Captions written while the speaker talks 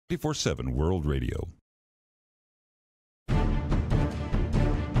24/7 World Radio.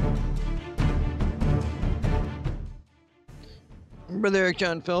 Brother Eric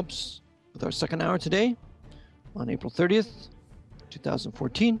Jon Phelps with our second hour today on April 30th,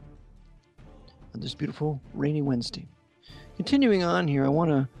 2014, on this beautiful rainy Wednesday. Continuing on here, I want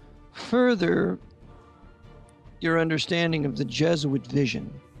to further your understanding of the Jesuit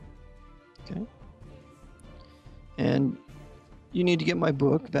vision. Okay? And you need to get my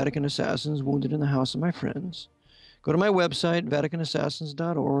book, Vatican Assassins, Wounded in the House of My Friends. Go to my website,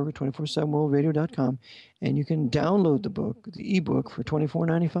 VaticanAssassins.org, or 247worldradio.com, and you can download the book, the ebook, for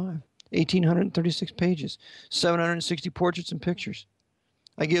 $24.95. 1,836 pages, 760 portraits and pictures.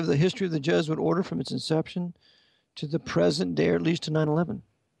 I give the history of the Jesuit order from its inception to the present day, or at least to 9/11,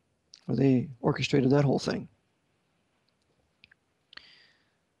 where they orchestrated that whole thing.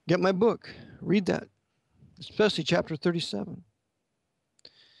 Get my book. Read that, especially chapter 37.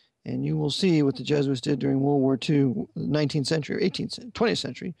 And you will see what the Jesuits did during World War II, the 19th century, or 20th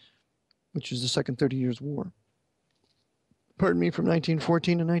century, which was the Second 30 Years' War. Pardon me, from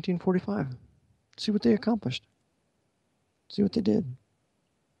 1914 to 1945. See what they accomplished. See what they did.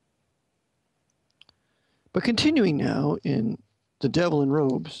 But continuing now in The Devil in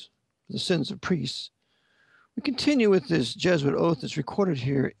Robes, The Sins of Priests, we continue with this Jesuit oath that's recorded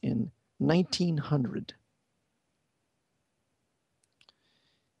here in 1900.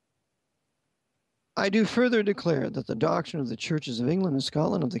 I do further declare that the doctrine of the churches of England and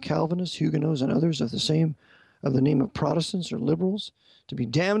Scotland, of the Calvinists, Huguenots, and others of the name of Protestants or liberals, to be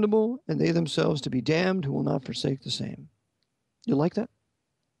damnable, and they themselves to be damned who will not forsake the same. You like that?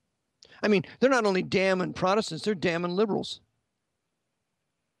 I mean, they're not only damning Protestants, they're damning liberals.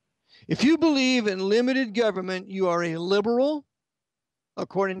 If you believe in limited government, you are a liberal,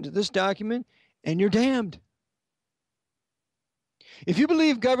 according to this document, and you're damned. If you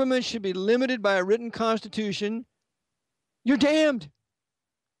believe government should be limited by a written constitution, you're damned.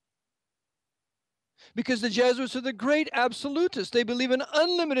 Because the Jesuits are the great absolutists. They believe in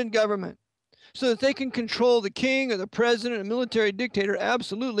unlimited government so that they can control the king or the president, a military dictator,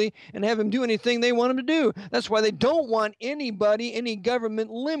 absolutely, and have him do anything they want him to do. That's why they don't want anybody, any government,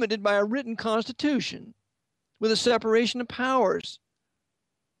 limited by a written constitution with a separation of powers,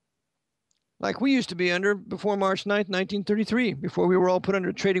 like we used to be under before March 9th, 1933, before we were all put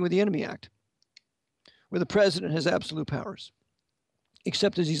under Trading with the Enemy Act, where the president has absolute powers,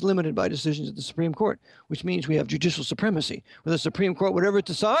 except as he's limited by decisions of the Supreme Court, which means we have judicial supremacy, where the Supreme Court, whatever it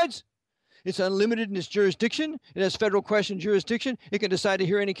decides, it's unlimited in its jurisdiction. It has federal question jurisdiction. It can decide to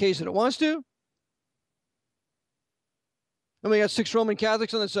hear any case that it wants to. And we got 6 Roman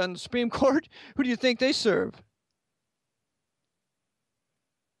Catholics on the Supreme Court. Who do you think they serve?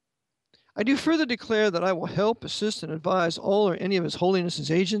 I do further declare that I will help, assist, and advise all or any of His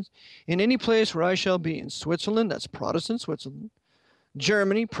Holiness's agents in any place where I shall be. In Switzerland, that's Protestant Switzerland.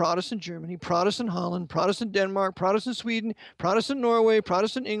 Germany, Protestant Germany. Protestant Holland, Protestant Denmark, Protestant Sweden, Protestant Norway,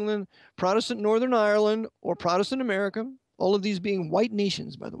 Protestant England, Protestant Northern Ireland, or Protestant America. All of these being white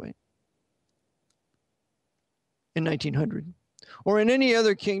nations, by the way, in 1900. Or in any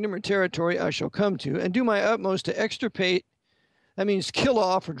other kingdom or territory I shall come to, and do my utmost to extirpate, that means kill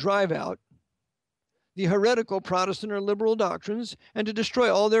off or drive out, the heretical Protestant or liberal doctrines, and to destroy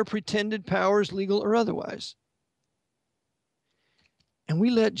all their pretended powers, legal or otherwise. And we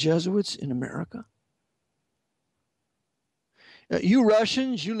let Jesuits in America? You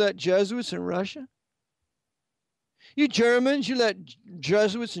Russians, you let Jesuits in Russia? You Germans, you let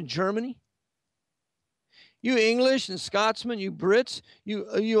Jesuits in Germany? You English and Scotsmen, you Brits,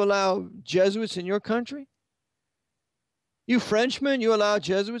 you allow Jesuits in your country? You Frenchmen, you allow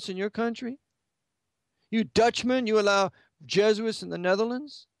Jesuits in your country? You Dutchmen, you allow Jesuits in the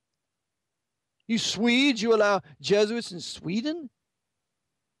Netherlands? You Swedes, you allow Jesuits in Sweden?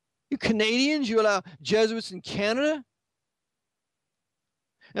 You Canadians, you allow Jesuits in Canada?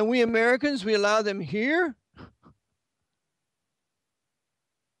 And we Americans, we allow them here?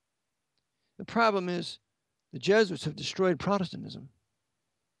 The problem is the Jesuits have destroyed Protestantism.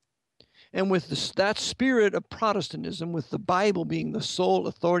 And with that spirit of Protestantism, with the Bible being the sole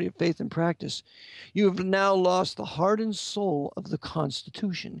authority of faith and practice, you have now lost the heart and soul of the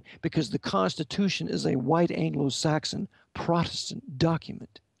Constitution, because the Constitution is a white Anglo-Saxon Protestant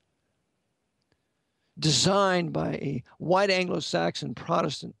document designed by a white Anglo-Saxon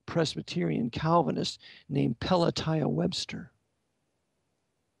Protestant Presbyterian Calvinist named Pelatiah Webster.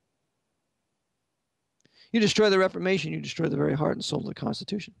 You destroy the Reformation, you destroy the very heart and soul of the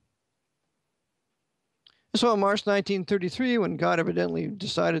Constitution. So in March 1933, when God evidently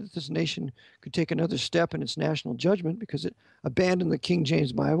decided that this nation could take another step in its national judgment because it abandoned the King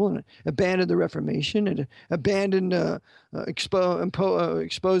James Bible and it abandoned the Reformation and it abandoned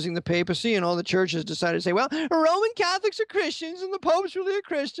exposing the papacy, and all the churches decided to say, well, Roman Catholics are Christians and the Pope's really a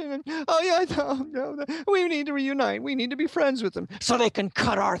Christian, and oh yeah, no, we need to reunite. We need to be friends with them so they can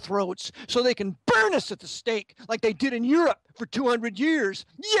cut our throats, so they can burn us at the stake like they did in Europe for 200 years.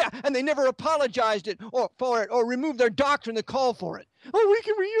 Yeah, and they never apologized for it or removed their doctrine that called for it. Oh, we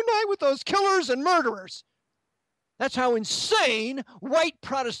can reunite with those killers and murderers. That's how insane white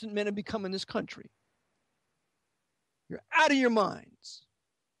Protestant men have become in this country. You're out of your minds.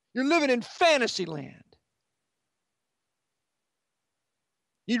 You're living in fantasy land.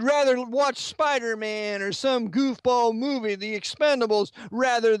 You'd rather watch Spider-Man or some goofball movie, The Expendables,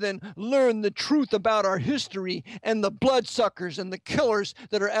 rather than learn the truth about our history and the bloodsuckers and the killers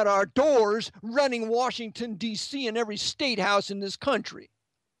that are at our doors running Washington, D.C. and every state house in this country.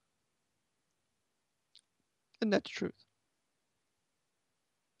 And that's the truth.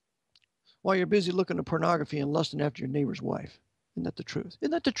 While you're busy looking at pornography and lusting after your neighbor's wife. Isn't that the truth?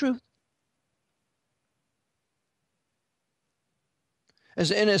 Isn't that the truth? As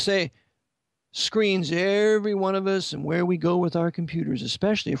the NSA screens every one of us and where we go with our computers,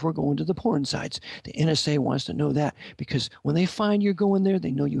 especially if we're going to the porn sites, the NSA wants to know that, because when they find you're going there,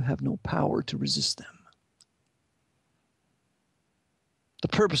 they know you have no power to resist them. The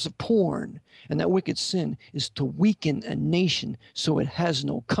purpose of porn and that wicked sin is to weaken a nation so it has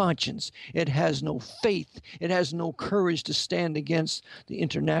no conscience, it has no faith, it has no courage to stand against the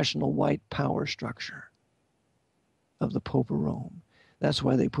international white power structure of the Pope of Rome. That's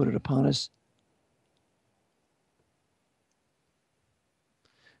why they put it upon us.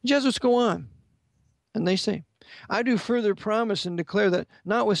 Jesuits go on, and they say, I do further promise and declare that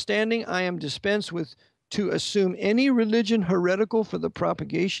notwithstanding I am dispensed with to assume any religion heretical for the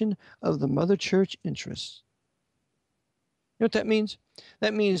propagation of the Mother Church interests. You know what that means?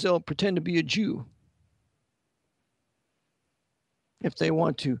 That means they'll pretend to be a Jew if they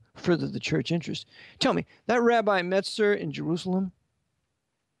want to further the church interest. Tell me, that Rabbi Metzer in Jerusalem,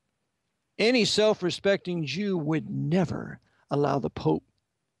 any self-respecting Jew would never allow the Pope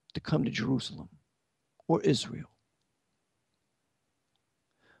to come to Jerusalem or Israel.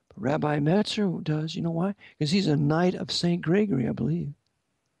 But Rabbi Metzer does. You know why? Because he's a knight of St. Gregory, I believe.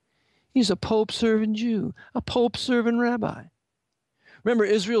 He's a Pope-serving Jew, a Pope-serving rabbi. Remember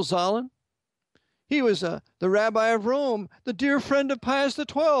Israel Zalin? He was the rabbi of Rome, the dear friend of Pius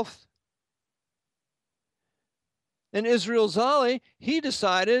XII. And Israel Zali, he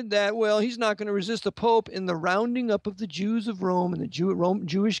decided that, well, he's not going to resist the Pope in the rounding up of the Jews of Rome and the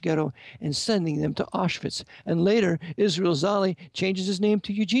Jewish ghetto and sending them to Auschwitz. And later, Israel Zali changes his name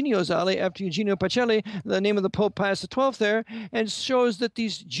to Eugenio Zali after Eugenio Pacelli, the name of the Pope Pius XII there, and shows that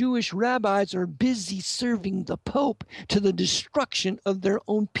these Jewish rabbis are busy serving the Pope to the destruction of their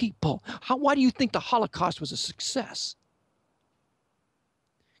own people. Why do you think the Holocaust was a success?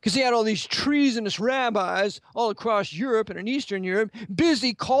 Because he had all these treasonous rabbis all across Europe and in Eastern Europe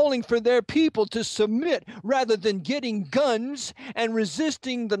busy calling for their people to submit rather than getting guns and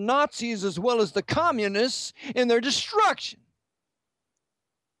resisting the Nazis as well as the communists in their destruction.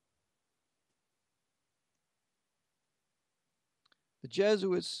 The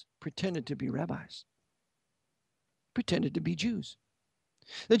Jesuits pretended to be rabbis, pretended to be Jews.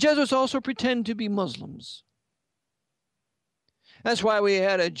 The Jesuits also pretend to be Muslims. That's why we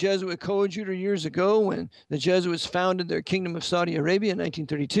had a Jesuit coadjutor years ago when the Jesuits founded their Kingdom of Saudi Arabia in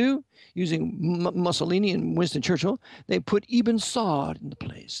 1932, using Mussolini and Winston Churchill. They put Ibn Saud into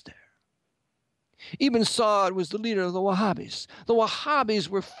place there. Ibn Saud was the leader of the Wahhabis. The Wahhabis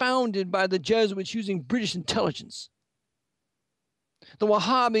were founded by the Jesuits using British intelligence. The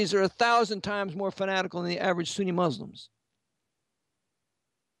Wahhabis are 1,000 times more fanatical than the average Sunni Muslims.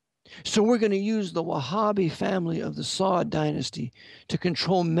 So we're going to use the Wahhabi family of the Saud dynasty to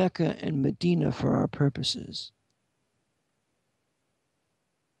control Mecca and Medina for our purposes.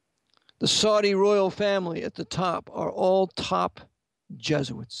 The Saudi royal family at the top are all top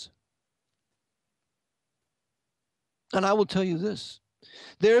Jesuits. And I will tell you this,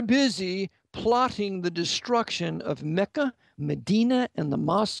 they're busy plotting the destruction of Mecca, Medina, and the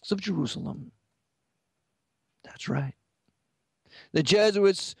mosques of Jerusalem. That's right. The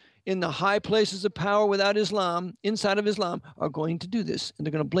Jesuits in the high places of power without Islam, inside of Islam, are going to do this, and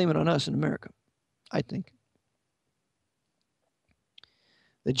they're going to blame it on us in America, I think.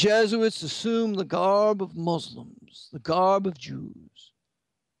 The Jesuits assume the garb of Muslims, the garb of Jews.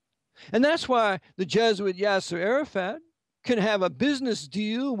 And that's why the Jesuit Yasser Arafat can have a business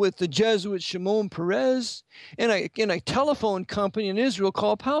deal with the Jesuit Shimon Peres in a telephone company in Israel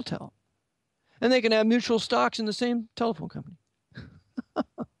called Paltel. And they can have mutual stocks in the same telephone company.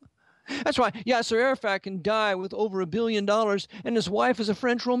 That's why Yasser Arafat can die with over $1 billion, and his wife is a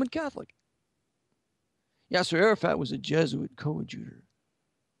French Roman Catholic. Yasser Arafat was a Jesuit coadjutor.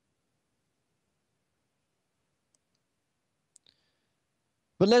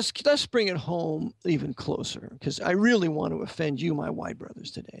 But let's bring it home even closer, because I really want to offend you, my white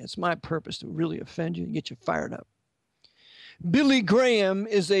brothers, today. It's my purpose to really offend you and get you fired up. Billy Graham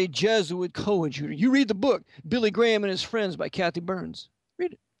is a Jesuit coadjutor. You read the book, Billy Graham and His Friends by Kathy Burns.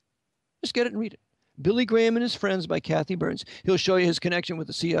 Read it. Just get it and read it. Billy Graham and His Friends by Kathy Burns. He'll show you his connection with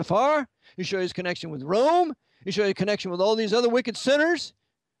the CFR. He'll show you his connection with Rome. He'll show you a connection with all these other wicked sinners.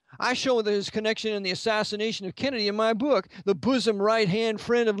 I show his connection in the assassination of Kennedy in my book. The bosom right-hand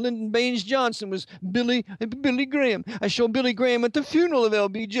friend of Lyndon Baines Johnson was Billy Graham. I show Billy Graham at the funeral of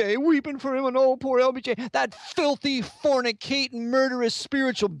LBJ, weeping for him, and oh, poor LBJ. That filthy, fornicating, murderous,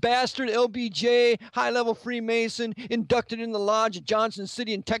 spiritual bastard, LBJ, high-level Freemason, inducted in the lodge at Johnson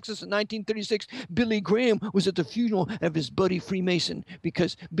City in Texas in 1936. Billy Graham was at the funeral of his buddy Freemason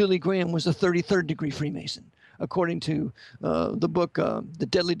because Billy Graham was a 33rd degree Freemason, according to the book, The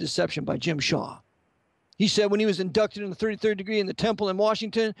Deadly Deception by Jim Shaw. He said when he was inducted in the 33rd degree in the temple in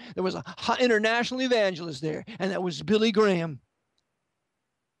Washington, there was an international evangelist there, and that was Billy Graham.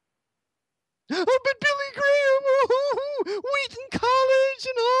 Oh, but Billy Graham, Wheaton College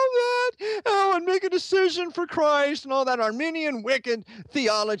and all that, oh, and make a decision for Christ and all that Arminian wicked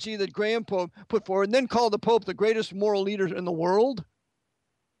theology that Graham put forward, and then called the Pope the greatest moral leader in the world.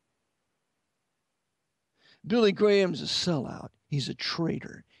 Billy Graham's a sellout. He's a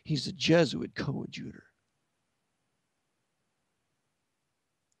traitor. He's a Jesuit coadjutor.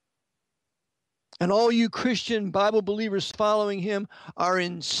 And all you Christian Bible believers following him are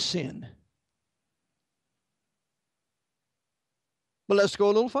in sin. But let's go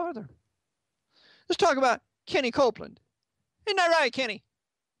a little farther. Let's talk about Kenny Copeland. Isn't that right, Kenny?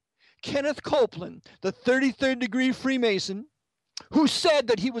 Kenneth Copeland, the 33rd degree Freemason, who said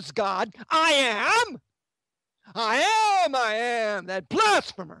that he was God. I am, that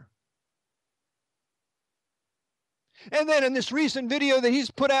blasphemer. And then in this recent video that he's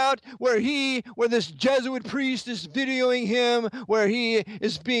put out where this Jesuit priest is videoing him, where he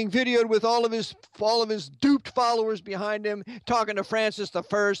is being videoed with all of his duped followers behind him, talking to Francis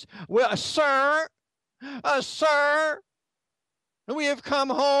I. Well, sir, we have come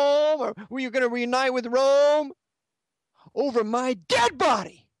home, or we are going to reunite with Rome over my dead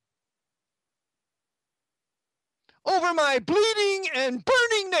body. Over my bleeding and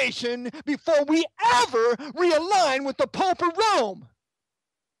burning nation before we ever realign with the Pope of Rome.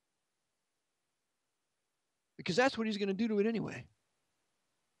 Because that's what he's going to do to it anyway.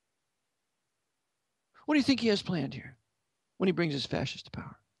 What do you think he has planned here when he brings his fascists to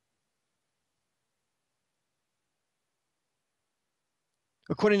power?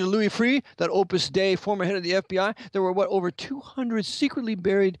 According to Louis Freeh, that Opus Dei former head of the FBI, there were, over 200 secretly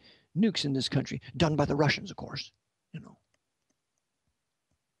buried nukes in this country, done by the Russians, of course.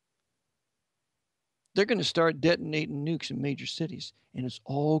 They're going to start detonating nukes in major cities, and it's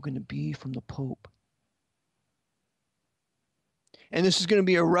all going to be from the Pope. And this is going to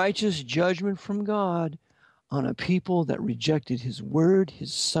be a righteous judgment from God on a people that rejected his word,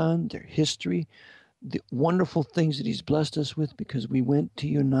 his son, their history, the wonderful things that he's blessed us with, because we went to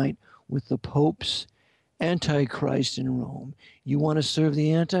unite with the Pope's Antichrist in Rome. You want to serve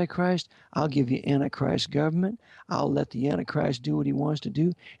the Antichrist? I'll give you Antichrist government. I'll let the Antichrist do what he wants to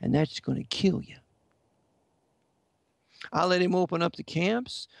do, and that's going to kill you. I'll let him open up the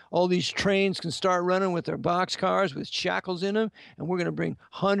camps. All these trains can start running with their boxcars with shackles in them, and we're going to bring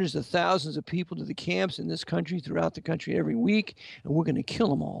hundreds of thousands of people to the camps in this country, throughout the country every week, and we're going to kill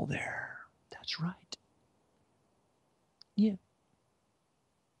them all there. That's right. Yeah.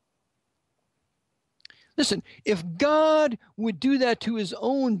 Listen, if God would do that to his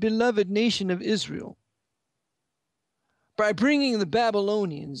own beloved nation of Israel by bringing the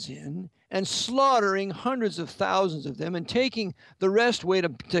Babylonians in and slaughtering hundreds of thousands of them and taking the rest away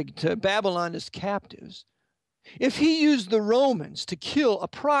to Babylon as captives, if he used the Romans to kill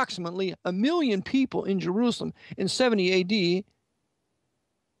approximately 1 million people in Jerusalem in 70 A.D.,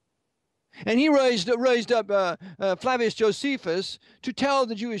 and he raised up Flavius Josephus to tell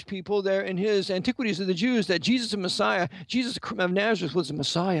the Jewish people there in his Antiquities of the Jews that Jesus, the Messiah, Jesus of Nazareth was a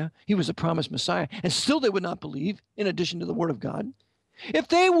Messiah. He was a promised Messiah. And still they would not believe, in addition to the Word of God. If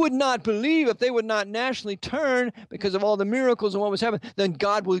they would not believe, if they would not nationally turn because of all the miracles and what was happening, then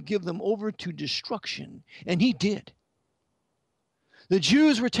God would give them over to destruction. And he did. The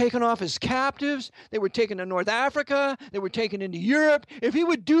Jews were taken off as captives. They were taken to North Africa. They were taken into Europe. If he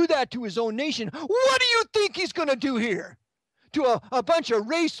would do that to his own nation, what do you think he's going to do here? To a bunch of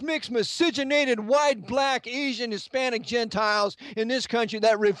race-mixed, miscegenated, white, black, Asian, Hispanic Gentiles in this country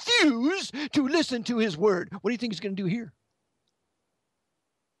that refuse to listen to his word. What do you think he's going to do here?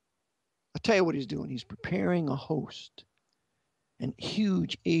 I'll tell you what he's doing. He's preparing a host, a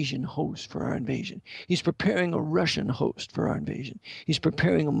huge Asian host for our invasion. He's preparing a Russian host for our invasion. He's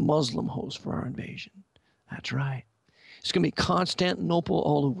preparing a Muslim host for our invasion. That's right. It's going to be Constantinople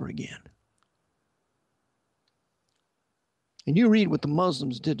all over again. And you read what the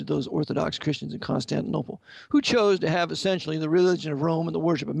Muslims did to those Orthodox Christians in Constantinople, who chose to have essentially the religion of Rome and the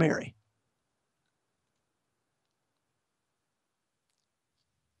worship of Mary.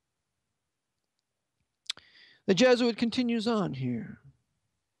 The Jesuit continues on here,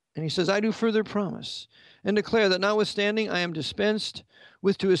 and he says, I do further promise and declare that notwithstanding I am dispensed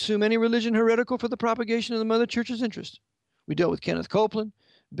with to assume any religion heretical for the propagation of the Mother Church's interest. We dealt with Kenneth Copeland,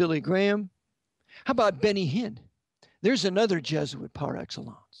 Billy Graham. How about Benny Hinn? There's another Jesuit par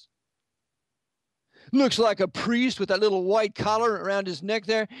excellence. Looks like a priest with that little white collar around his neck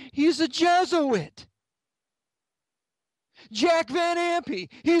there. He's a Jesuit. Jack Van Ampe,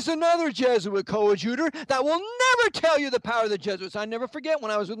 he's another Jesuit coadjutor that will never tell you the power of the Jesuits. I never forget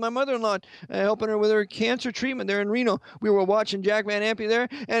when I was with my mother-in-law helping her with her cancer treatment there in Reno. We were watching Jack Van Ampe there,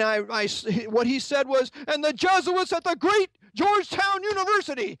 and what he said was, and the Jesuits at the great Georgetown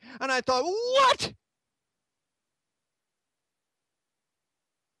University. And I thought, what?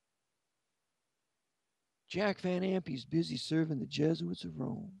 Jack Van Ampe's busy serving the Jesuits of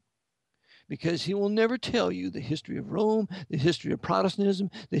Rome, because he will never tell you the history of Rome, the history of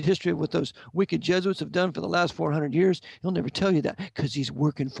Protestantism, the history of what those wicked Jesuits have done for the last 400 years. He'll never tell you that because he's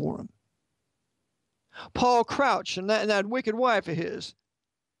working for them. Paul Crouch and that wicked wife of his,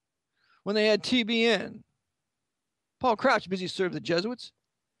 when they had TBN. Paul Crouch busy served the Jesuits.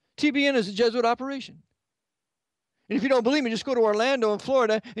 TBN is a Jesuit operation. And if you don't believe me, just go to Orlando in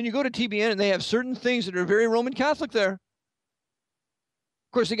Florida, and you go to TBN, and they have certain things that are very Roman Catholic there.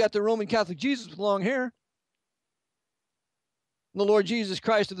 Of course, they got the Roman Catholic Jesus with long hair. And the Lord Jesus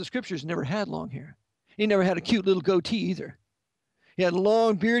Christ of the Scriptures never had long hair. He never had a cute little goatee either. He had a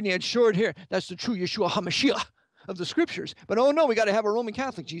long beard, and he had short hair. That's the true Yeshua HaMashiach of the Scriptures. But oh no, we got to have a Roman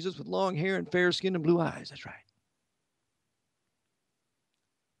Catholic Jesus with long hair and fair skin and blue eyes. That's right.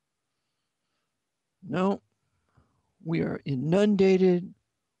 No. We are inundated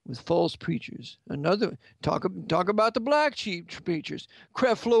with false preachers. Another, talk about the black sheep preachers.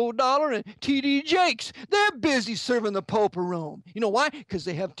 Creflo Dollar and T.D. Jakes. They're busy serving the Pope of Rome. You know why? Because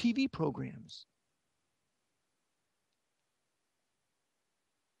they have TV programs.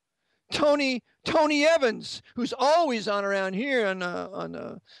 Tony Evans, who's always on around here on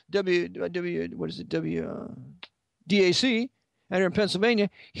DAC. And here in Pennsylvania,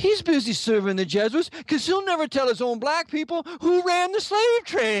 he's busy serving the Jesuits because he'll never tell his own black people who ran the slave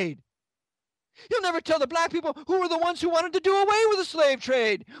trade. He'll never tell the black people who were the ones who wanted to do away with the slave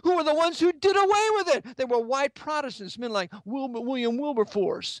trade, who were the ones who did away with it. They were white Protestants, men like William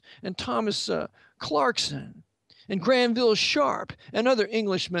Wilberforce and Thomas Clarkson and Granville Sharp and other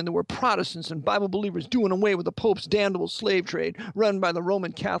Englishmen that were Protestants and Bible believers doing away with the Pope's damnable slave trade run by the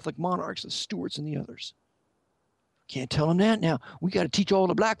Roman Catholic monarchs, the Stuarts and the others. Can't tell them that now. We got to teach all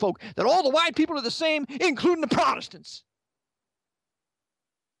the black folk that all the white people are the same, including the Protestants.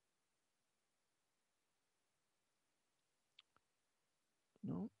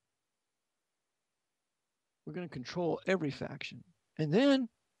 No. We're going to control every faction. And then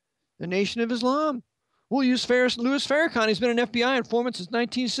the Nation of Islam. We'll use Louis Farrakhan. He's been an FBI informant since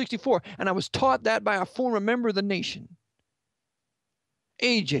 1964. And I was taught that by a former member of the nation.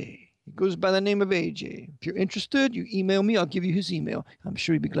 AJ. He goes by the name of AJ. If you're interested, you email me. I'll give you his email. I'm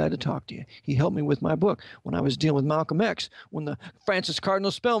sure he'd be glad to talk to you. He helped me with my book when I was dealing with Malcolm X, when the Francis Cardinal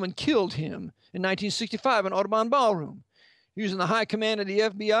Spellman killed him in 1965 in Audubon Ballroom. Using the high command of the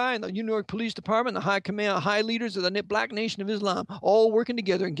FBI and the New York Police Department, the high leaders of the Black Nation of Islam, all working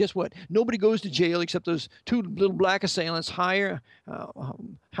together. And guess what? Nobody goes to jail except those two little black assailants, Hare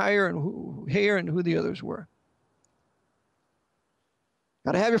and who the others were.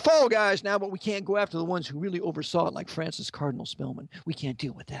 Got to have your fall guys now, but we can't go after the ones who really oversaw it, like Francis Cardinal Spellman. We can't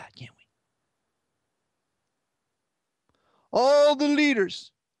deal with that, can we? All the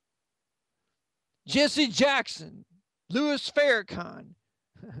leaders, Jesse Jackson, Louis Farrakhan,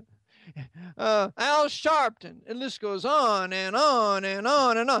 Al Sharpton, and the list goes on and on and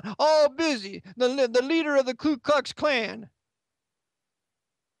on and on, all busy. The leader of the Ku Klux Klan.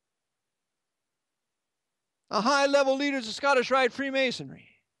 the high-level leaders of Scottish Rite Freemasonry,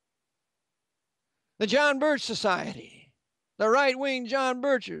 the John Birch Society, the right-wing John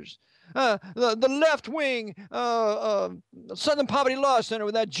Birchers, the left-wing Southern Poverty Law Center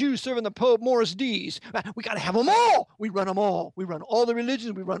with that Jew serving the Pope, Morris Dees. We got to have them all. We run them all. We run all the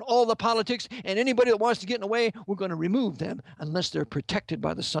religions. We run all the politics. And anybody that wants to get in the way, we're going to remove them unless they're protected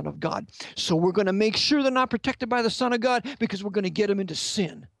by the Son of God. So we're going to make sure they're not protected by the Son of God because we're going to get them into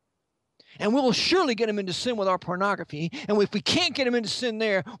sin. And we will surely get them into sin with our pornography. And if we can't get them into sin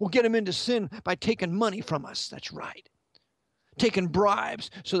there, we'll get them into sin by taking money from us. That's right. Taking bribes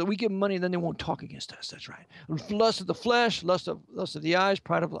so that we give them money, then they won't talk against us. That's right. Lust of the flesh, lust of the eyes,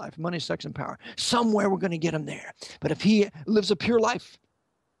 pride of life, money, sex, and power. Somewhere we're going to get him there. But if he lives a pure life,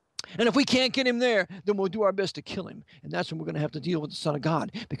 and if we can't get him there, then we'll do our best to kill him. And that's when we're going to have to deal with the Son of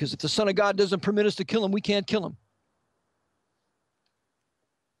God. Because if the Son of God doesn't permit us to kill him, we can't kill him.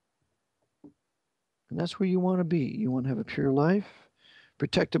 And that's where you want to be. You want to have a pure life,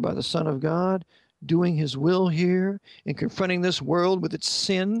 protected by the Son of God, doing his will here and confronting this world with its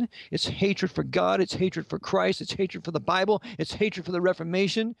sin, its hatred for God, its hatred for Christ, its hatred for the Bible, its hatred for the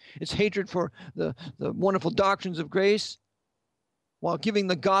Reformation, its hatred for the wonderful doctrines of grace, while giving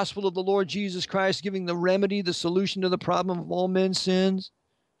the gospel of the Lord Jesus Christ, giving the remedy, the solution to the problem of all men's sins,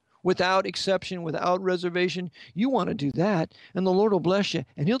 without exception, without reservation. You want to do that, and the Lord will bless you,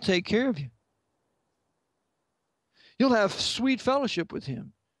 and he'll take care of you. You'll have sweet fellowship with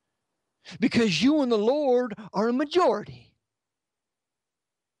him. Because you and the Lord are a majority.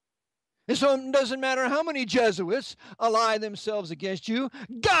 And so it doesn't matter how many Jesuits ally themselves against you.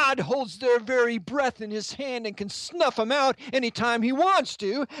 God holds their very breath in his hand and can snuff them out anytime he wants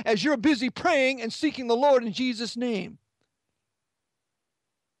to as you're busy praying and seeking the Lord in Jesus' name.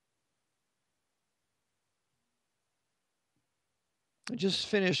 I just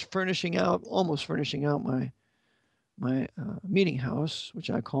finished almost furnishing out my meeting house, which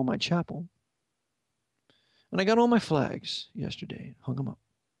I call my chapel. And I got all my flags yesterday, hung them up.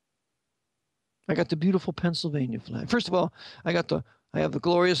 I got the beautiful Pennsylvania flag. First of all, I have the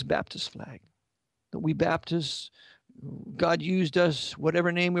glorious Baptist flag. That we Baptists, God used us,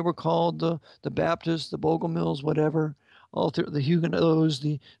 whatever name we were called, the Baptists, the Bogomils, whatever, all through the Huguenots,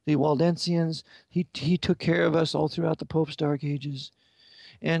 the Waldensians. He took care of us all throughout the Pope's Dark Ages.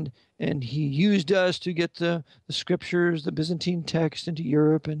 And he used us to get the scriptures, the Byzantine text into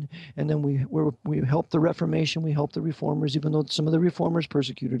Europe, and then we helped the Reformation, we helped the Reformers, even though some of the Reformers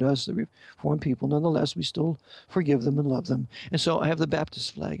persecuted us, the Reformed people. Nonetheless, we still forgive them and love them. And so I have the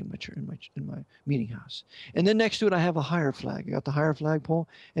Baptist flag in my church, in my meeting house. And then next to it, I have a higher flag. I got the higher flagpole,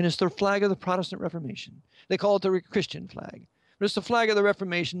 and it's the flag of the Protestant Reformation. They call it the Christian flag. But it's the flag of the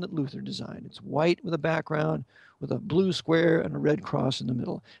Reformation that Luther designed. It's white with a background, with a blue square and a red cross in the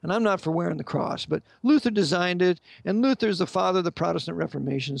middle. And I'm not for wearing the cross, but Luther designed it, and Luther's the father of the Protestant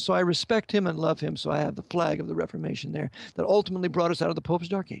Reformation, so I respect him and love him, so I have the flag of the Reformation there that ultimately brought us out of the Pope's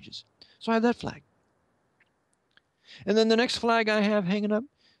Dark Ages. So I have that flag. And then the next flag I have hanging up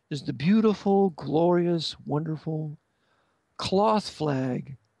is the beautiful, glorious, wonderful cloth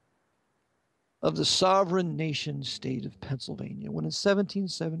flag of the sovereign nation state of Pennsylvania, when in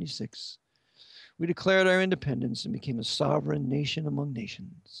 1776 we declared our independence and became a sovereign nation among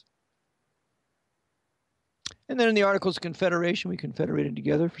nations. And then in the Articles of Confederation, we confederated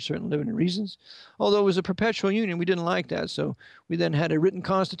together for certain limited reasons. Although it was a perpetual union, we didn't like that, so we then had a written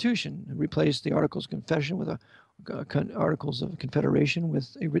constitution and replaced the Articles of Confession with Articles of Confederation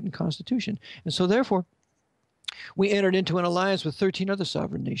with a written constitution. And so therefore, we entered into an alliance with 13 other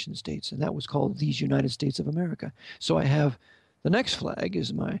sovereign nation states, and that was called these United States of America. So I have the next flag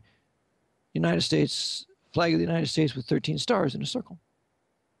is my United States, flag of the United States with 13 stars in a circle.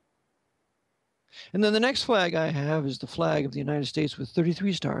 And then the next flag I have is the flag of the United States with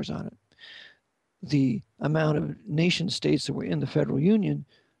 33 stars on it. The amount of nation states that were in the Federal Union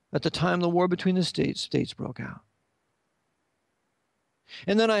at the time the war between the states broke out.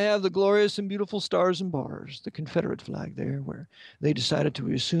 And then I have the glorious and beautiful stars and bars, the Confederate flag there, where they decided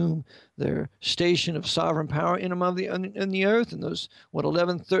to assume their station of sovereign power in the earth. And those,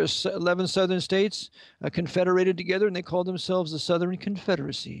 11 southern states confederated together, and they called themselves the Southern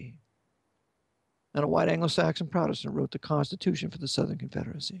Confederacy. And a white Anglo-Saxon Protestant wrote the Constitution for the Southern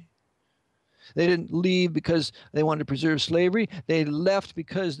Confederacy. They didn't leave because they wanted to preserve slavery. They left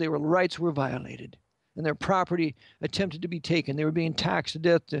because their rights were violated and their property attempted to be taken. They were being taxed to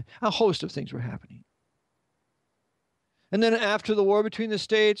death. A host of things were happening. And then after the war between the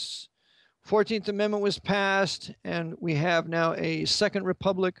states, 14th Amendment was passed, and we have now a second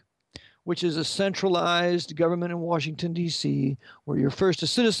republic which is a centralized government in Washington, D.C., where you're first a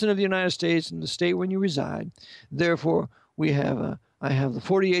citizen of the United States and the state when you reside. Therefore, I have the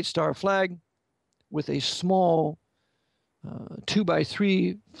 48-star flag with a small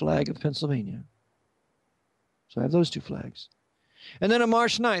 2x3 flag of Pennsylvania. So I have those two flags. And then on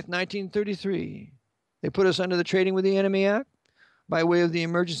March 9th, 1933, they put us under the Trading with the Enemy Act by way of the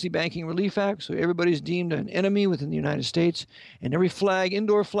Emergency Banking Relief Act. So everybody's deemed an enemy within the United States. And every flag,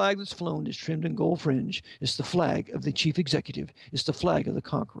 indoor flag that's flown is trimmed in gold fringe. It's the flag of the chief executive. It's the flag of the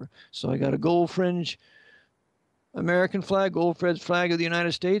conqueror. So I got a gold fringe American flag, gold flag of the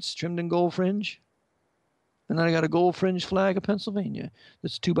United States, trimmed in gold fringe. And then I got a gold fringe flag of Pennsylvania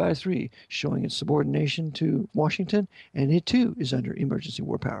that's 2x3, showing its subordination to Washington, and it too is under emergency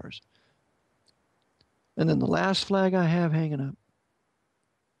war powers. And then the last flag I have hanging up,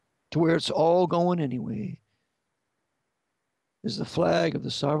 to where it's all going anyway, is the flag of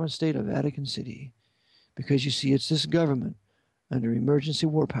the sovereign state of Vatican City. Because you see, it's this government under emergency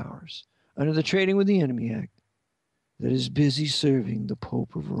war powers, under the Trading with the Enemy Act, that is busy serving the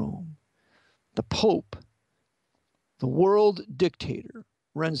Pope of Rome. The Pope, the world dictator,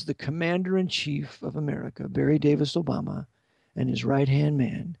 runs the commander-in-chief of America, Barry Davis Obama, and his right-hand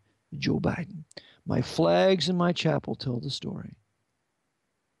man, Joe Biden. My flags in my chapel tell the story.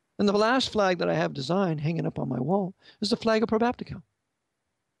 And the last flag that I have designed hanging up on my wall is the flag of ProBaptical.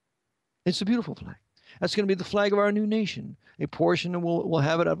 It's a beautiful flag. That's going to be the flag of our new nation. A portion, we'll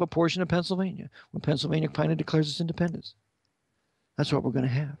have it out of a portion of Pennsylvania when Pennsylvania finally declares its independence. That's what we're going to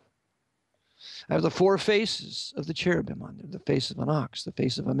have. I have the four faces of the cherubim on there: the face of an ox, the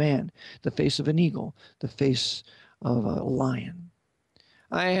face of a man, the face of an eagle, the face of a lion.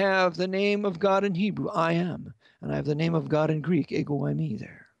 I have the name of God in Hebrew, I am, and I have the name of God in Greek, ego eimi,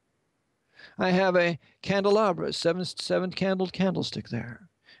 there. I have a candelabra, a seven-candled candlestick there.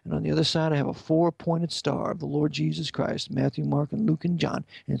 And on the other side, I have a four-pointed star of the Lord Jesus Christ, Matthew, Mark, and Luke, and John,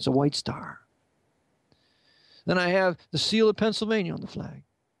 and it's a white star. Then I have the seal of Pennsylvania on the flag.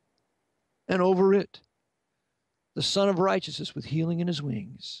 And over it, the Son of Righteousness with healing in his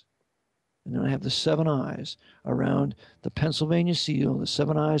wings. And then I have the seven eyes around the Pennsylvania seal, the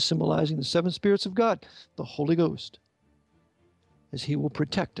seven eyes symbolizing the seven spirits of God, the Holy Ghost, as he will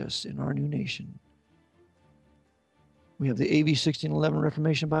protect us in our new nation. We have the AV 1611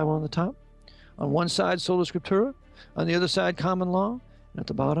 Reformation Bible on the top. On one side, Sola Scriptura. On the other side, Common Law. And at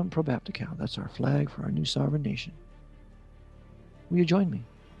the bottom, ProBaptical. That's our flag for our new sovereign nation. Will you join me?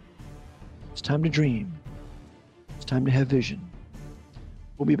 It's time to dream. It's time to have vision.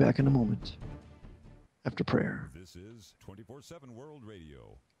 We'll be back in a moment after prayer. This is 24/7 World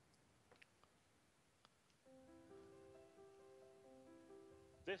Radio.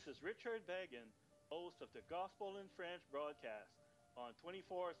 This is Richard Bagan, host of the Gospel in French broadcast on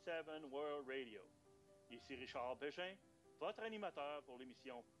 24/7 World Radio. Ici Richard Bégin, votre animateur pour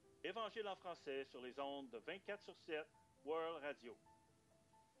l'émission Évangile en français sur les ondes de 24/7 World Radio.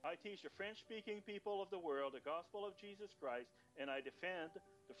 I teach the French-speaking people of the world the gospel of Jesus Christ, and I defend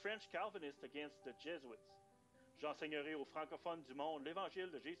the French Calvinists against the Jesuits. J'enseignerai aux francophones du monde l'évangile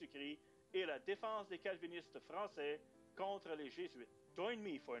de Jésus-Christ et la défense des calvinistes français contre les Jésuites. Join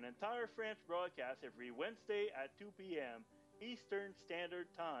me for an entire French broadcast every Wednesday at 2 p.m. Eastern Standard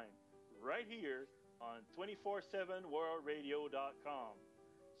Time, right here on 247worldradio.com.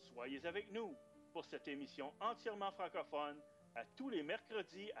 Soyez avec nous pour cette émission entièrement francophone à tous les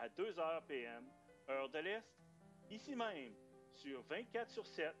mercredis à 2h p.m., heure de l'Est, ici même sur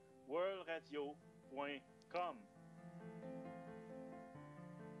 24/7worldradio.com.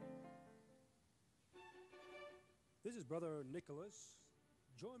 This is Brother Nicholas.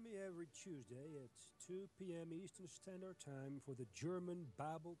 Join me every Tuesday at 2 p.m. Eastern Standard Time for the German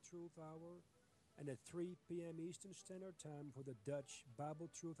Bible Truth Hour, and at 3 p.m. Eastern Standard Time for the Dutch Bible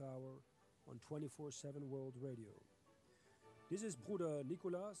Truth Hour on 24/7 World Radio. This is Bruder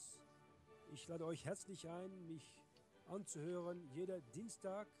Nicholas. Ich lade euch herzlich ein, mich anzuhören, jeder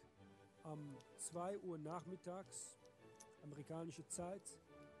Dienstag um 2 Uhr nachmittags, amerikanische Zeit,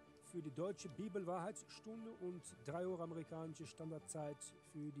 für die deutsche Bibelwahrheitsstunde und 3 Uhr amerikanische Standardzeit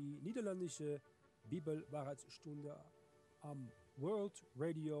für die niederländische Bibelwahrheitsstunde am World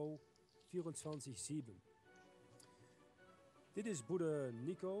Radio 24/7. Dit is Broeder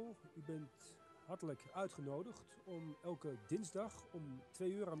Nico. U bent hartelijk uitgenodigd om elke dinsdag om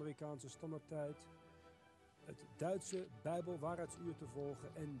 2 uur Amerikaanse standaardtijd het Duitse Bijbelwaarheidsuur te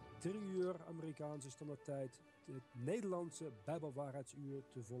volgen en 3 uur Amerikaanse standaardtijd het Nederlandse Bijbelwaarheidsuur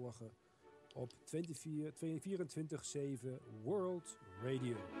te volgen op 24/7 World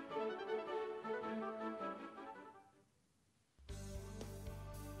Radio.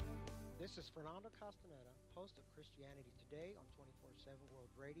 This is Fernando Castaneda, host of Christianity Today on 24/7 World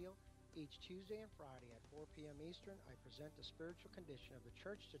Radio. Each Tuesday and Friday at 4 p.m. Eastern, I present the spiritual condition of the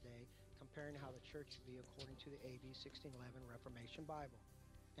church today, comparing how the church should be according to the AD 1611 Reformation Bible.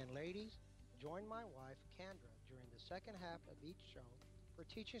 And ladies, join my wife, Kendra, during the second half of each show for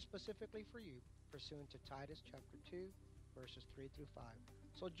teaching specifically for you, pursuant to Titus chapter 2, verses 3 through 5.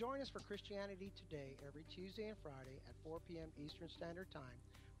 So join us for Christianity Today every Tuesday and Friday at 4 p.m. Eastern Standard Time,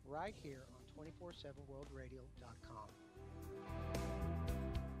 right here on 247worldradio.com.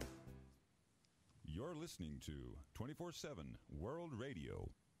 You're listening to 24/7 World Radio.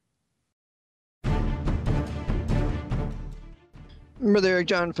 Brother Eric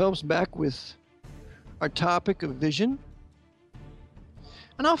Jon Phelps back with our topic of vision.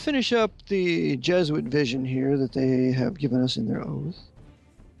 And I'll finish up the Jesuit vision here that they have given us in their oath.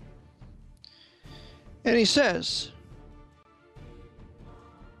 And he says,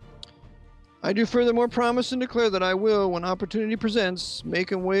 I do furthermore promise and declare that I will, when opportunity presents,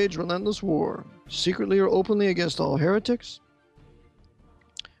 make and wage relentless war, secretly or openly, against all heretics,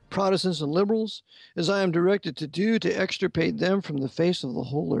 Protestants and liberals, as I am directed to do, to extirpate them from the face of the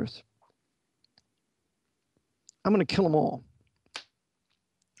whole earth. I'm going to kill them all.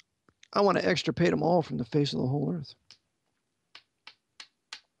 I want to extirpate them all from the face of the whole earth.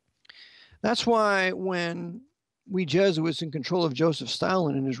 That's why when we Jesuits in control of Joseph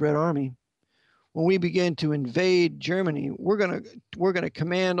Stalin and his Red Army, when we begin to invade Germany, we're gonna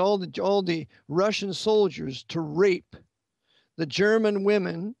command all the Russian soldiers to rape the German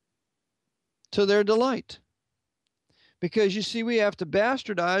women to their delight. Because you see, we have to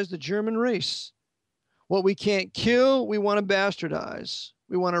bastardize the German race. What we can't kill, we want to bastardize.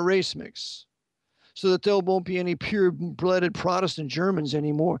 We want to race mix, so that there won't be any pure-blooded Protestant Germans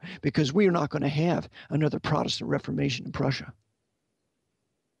anymore, because we are not going to have another Protestant Reformation in Prussia.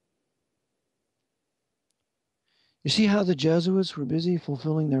 You see how the Jesuits were busy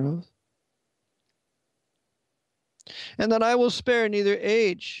fulfilling their oath? And that I will spare neither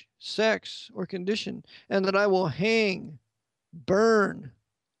age, sex, or condition, and that I will hang, burn,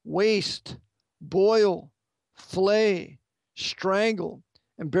 waste, boil, flay, strangle,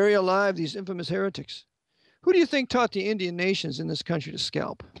 and bury alive these infamous heretics. Who do you think taught the Indian nations in this country to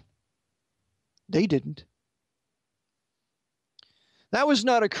scalp? They didn't. That was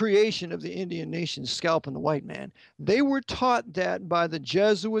not a creation of the Indian nations scalping the white man. They were taught that by the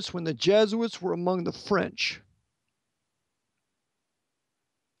Jesuits when the Jesuits were among the French.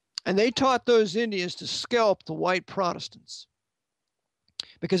 And they taught those Indians to scalp the white Protestants,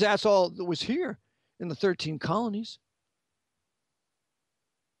 because that's all that was here in the 13 colonies.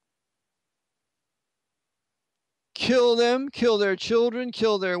 Kill them, kill their children,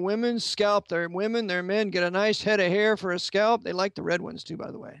 kill their women, scalp their women, their men, get a nice head of hair for a scalp. They like the red ones too, by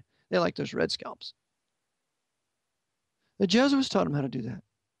the way. They like those red scalps. The Jesuits taught them how to do that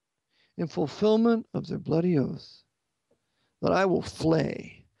in fulfillment of their bloody oath, that I will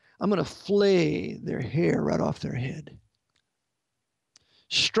flay. I'm going to flay their hair right off their head.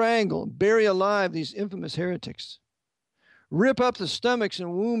 Strangle, bury alive these infamous heretics. Rip up the stomachs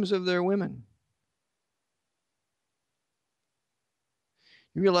and wombs of their women.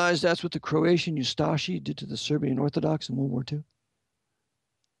 You realize that's what the Croatian Ustashi did to the Serbian Orthodox in World War II? You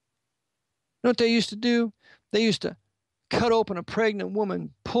know what they used to do? They used to cut open a pregnant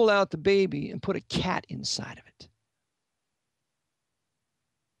woman, pull out the baby, and put a cat inside of it.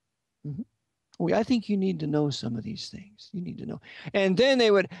 Oh, I think you need to know some of these things. You need to know. And then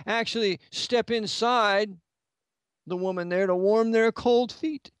they would actually step inside the woman there to warm their cold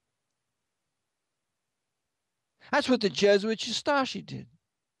feet. That's what the Jesuit Ustashi did.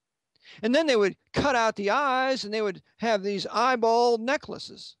 And then they would cut out the eyes, and they would have these eyeball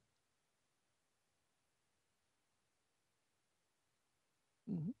necklaces.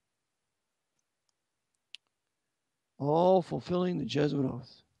 All fulfilling the Jesuit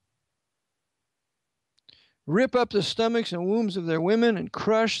oath. Rip up the stomachs and wombs of their women and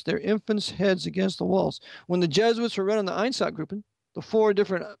crush their infants' heads against the walls. When the Jesuits were running the Einsatzgruppen, the 4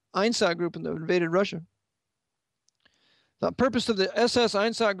 different Einsatzgruppen that invaded Russia, the purpose of the SS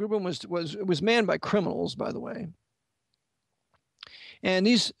Einsatzgruppen was manned by criminals, by the way. And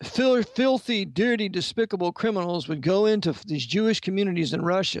these filthy, dirty, despicable criminals would go into these Jewish communities in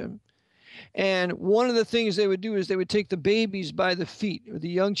Russia. And one of the things they would do is they would take the babies by the feet, or the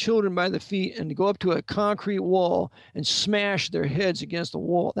young children by the feet, and go up to a concrete wall and smash their heads against the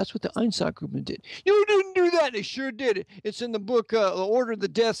wall. That's what the Einsatzgruppen did. You didn't do that. They sure did it. It's in the book, The Order of the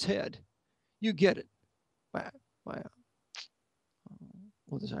Death's Head. You get it. I have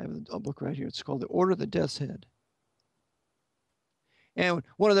a book right here. It's called The Order of the Death's Head. And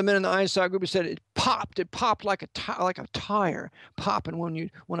one of the men in the Einstein group said it popped like a tire popping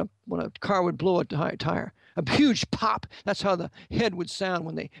when a car would blow a tire. A huge pop. That's how the head would sound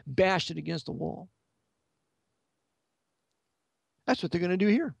when they bashed it against the wall. That's what they're going to do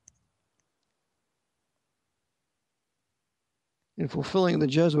here. In fulfilling the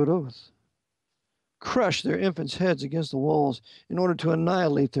Jesuit oath, crush their infants' heads against the walls in order to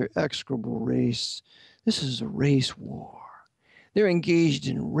annihilate their execrable race. This is a race war. They're engaged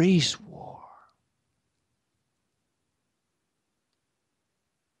in race war.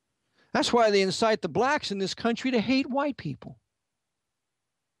 That's why they incite the blacks in this country to hate white people.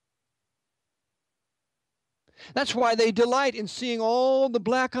 That's why they delight in seeing all the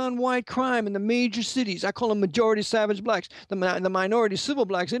black on white crime in the major cities. I call them majority savage blacks. The minority civil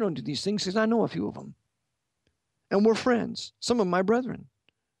blacks, they don't do these things because I know a few of them. And we're friends, some of my brethren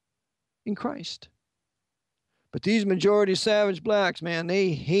in Christ. But these majority savage blacks, man,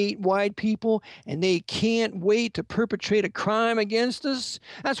 they hate white people and they can't wait to perpetrate a crime against us.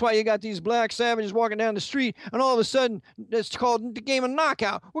 That's why you got these black savages walking down the street and all of a sudden it's called the game of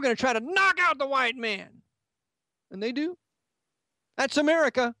knockout. We're going to try to knock out the white man. And they do. That's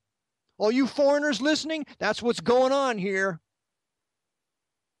America. All you foreigners listening, that's what's going on here.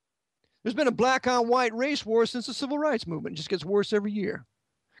 There's been a black on white race war since the civil rights movement. It just gets worse every year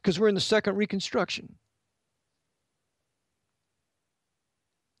because we're in the second Reconstruction.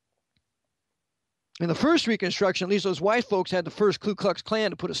 In the first Reconstruction, at least those white folks had the first Ku Klux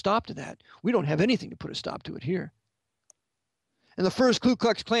Klan to put a stop to that. We don't have anything to put a stop to it here. And the first Ku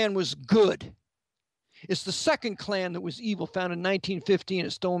Klux Klan was good. It's the second Klan that was evil, founded in 1915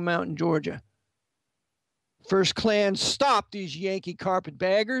 at Stone Mountain, Georgia. First Klan stopped these Yankee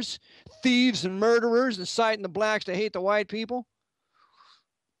carpetbaggers, thieves and murderers, inciting the blacks to hate the white people.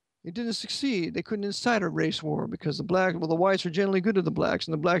 It didn't succeed. They couldn't incite a race war because the whites were generally good to the blacks,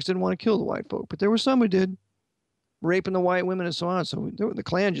 and the blacks didn't want to kill the white folk. But there were some who did, raping the white women and so on. So the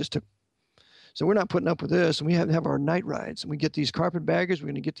Klan just took. So we're not putting up with this, and we have to have our night rides. And we get these carpetbaggers. We're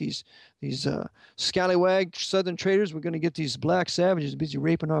going to get these scallywag Southern traders. We're going to get these black savages busy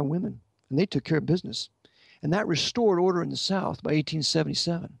raping our women, and they took care of business. And that restored order in the South by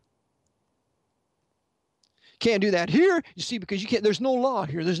 1877. Can't do that here, you see, because you can't. There's no law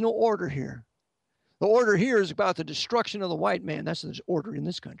here. There's no order here. The order here is about the destruction of the white man. That's the order in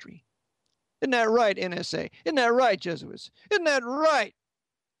this country. Isn't that right, NSA? Isn't that right, Jesuits? Isn't that right,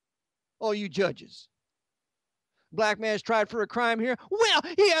 all you judges? Black man's tried for a crime here. Well,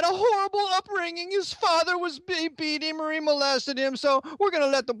 he had a horrible upbringing. His father beat him or he molested him, so we're going to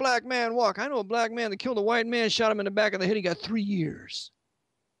let the black man walk. I know a black man that killed a white man, shot him in the back of the head. He got 3 years.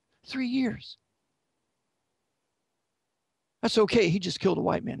 3 years. That's okay. He just killed a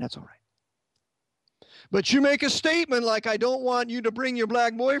white man. That's all right. But you make a statement like, I don't want you to bring your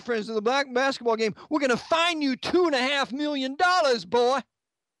black boyfriends to the black basketball game. We're going to fine you $2.5 million, boy.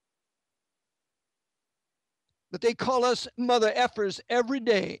 But they call us mother effers every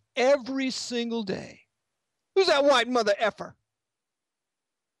day, every single day. Who's that white mother effer?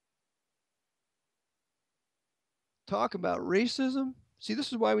 Talk about racism. See,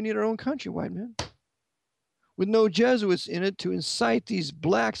 this is why we need our own country, white men. With no Jesuits in it to incite these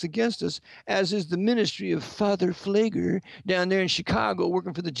blacks against us, as is the ministry of Father Flager down there in Chicago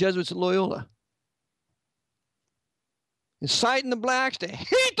working for the Jesuits at Loyola. Inciting the blacks to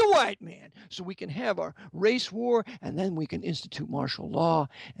hate the white man so we can have our race war, and then we can institute martial law,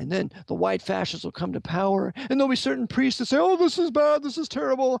 and then the white fascists will come to power, and there'll be certain priests that say, oh, this is bad, this is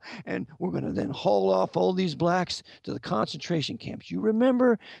terrible, and we're going to then haul off all these blacks to the concentration camps. You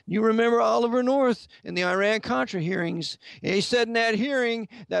remember Oliver North in the Iran-Contra hearings. He said in that hearing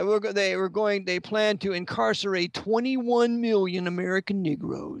that they plan to incarcerate 21 million American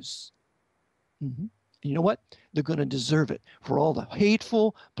Negroes. Mm-hmm. And you know what? They're going to deserve it for all the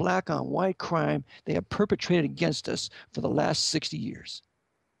hateful black on white crime they have perpetrated against us for the last 60 years.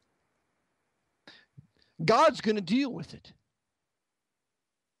 God's going to deal with it.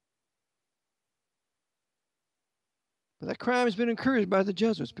 But that crime has been encouraged by the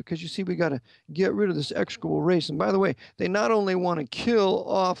Jesuits because, you see, we got to get rid of this execrable race. And by the way, they not only want to kill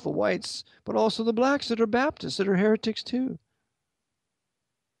off the whites, but also the blacks that are Baptists, that are heretics too.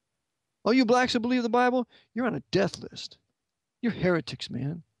 All you blacks that believe the Bible, you're on a death list. You're heretics,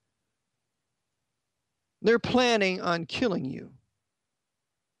 man. They're planning on killing you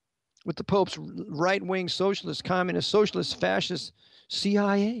with the Pope's right-wing socialist, communist, socialist, fascist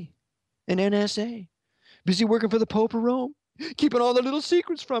CIA and NSA. Busy working for the Pope of Rome, keeping all the little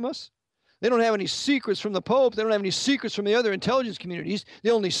secrets from us. They don't have any secrets from the Pope. They don't have any secrets from the other intelligence communities. The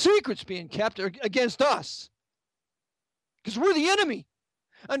only secrets being kept are against us. Because we're the enemy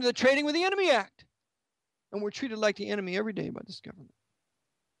under the Trading with the Enemy Act. And we're treated like the enemy every day by this government.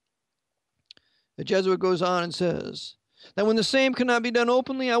 The Jesuit goes on and says that when the same cannot be done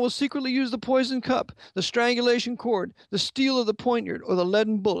openly, I will secretly use the poison cup, the strangulation cord, the steel of the poignard, or the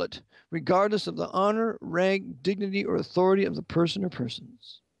leaden bullet, regardless of the honor, rank, dignity, or authority of the person or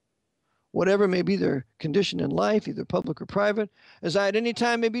persons. Whatever may be their condition in life, either public or private, as I at any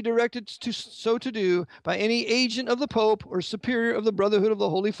time may be directed to do by any agent of the Pope or superior of the Brotherhood of the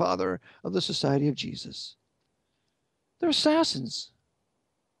Holy Father of the Society of Jesus. They're assassins.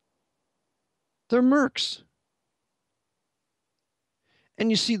 They're mercs. And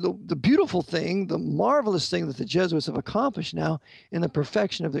you see, the beautiful thing, the marvelous thing that the Jesuits have accomplished now in the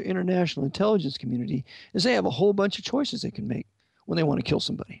perfection of their international intelligence community is they have a whole bunch of choices they can make when they want to kill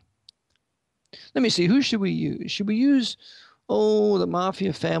somebody. Let me see, who should we use? Should we use, the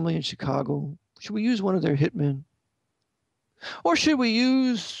mafia family in Chicago? Should we use one of their hitmen? Or should we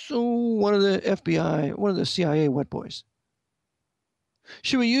use one of the FBI, one of the CIA wet boys?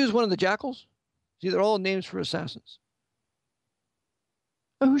 Should we use one of the jackals? See, they're all names for assassins.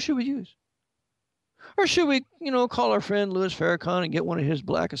 Who should we use? Or should we, call our friend Louis Farrakhan and get one of his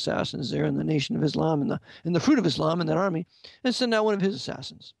black assassins there in the Nation of Islam and the Fruit of Islam in that army and send out one of his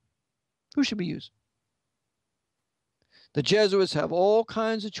assassins? Who should we use? The Jesuits have all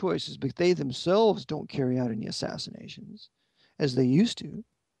kinds of choices, but they themselves don't carry out any assassinations as they used to.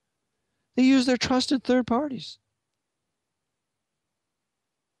 They use their trusted third parties.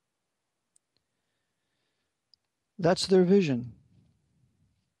 That's their vision.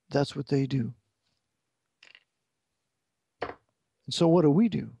 That's what they do. And so what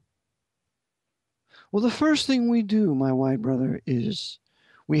do? Well, the first thing we do, my white brother, is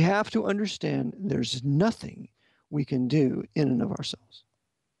we have to understand there's nothing we can do in and of ourselves.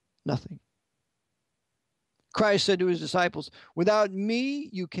 Nothing. Christ said to his disciples, without me,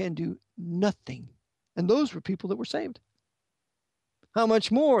 you can do nothing. And those were people that were saved. How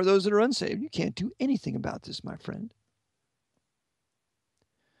much more those that are unsaved? You can't do anything about this, my friend.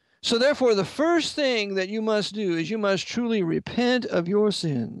 So therefore, the first thing that you must do is you must truly repent of your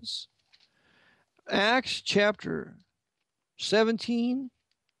sins. Acts chapter 17,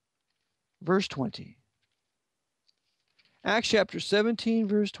 verse 20. Acts chapter 17,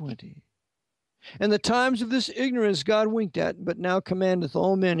 verse 20. And the times of this ignorance God winked at, but now commandeth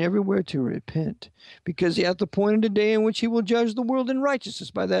all men everywhere to repent, because he hath appointed a day in which he will judge the world in righteousness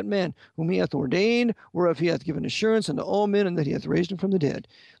by that man whom he hath ordained, whereof he hath given assurance unto all men, and that he hath raised him from the dead.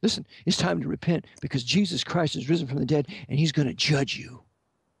 Listen, it's time to repent, because Jesus Christ is risen from the dead, and he's going to judge you.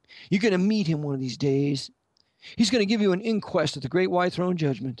 You're going to meet him one of these days. He's going to give you an inquest at the great white throne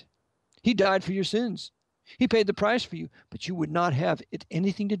judgment. He died for your sins. He paid the price for you, but you would not have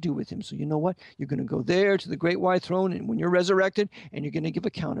anything to do with him. So you know what? You're going to go there to the great white throne, and when you're resurrected, and you're going to give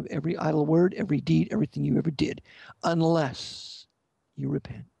account of every idle word, every deed, everything you ever did, unless you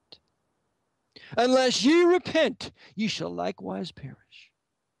repent. Unless ye repent, ye shall likewise perish.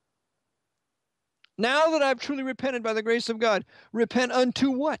 Now that I've truly repented by the grace of God, repent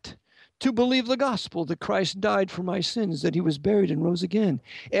unto what? To believe the gospel that Christ died for my sins, that he was buried and rose again.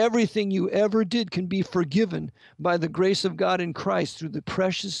 Everything you ever did can be forgiven by the grace of God in Christ through the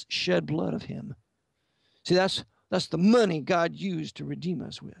precious shed blood of him. See, that's the money God used to redeem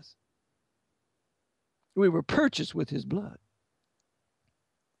us with. We were purchased with his blood.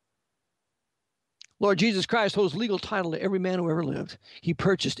 Lord Jesus Christ holds legal title to every man who ever lived. He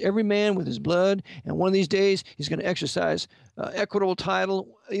purchased every man with his blood, and one of these days he's going to exercise equitable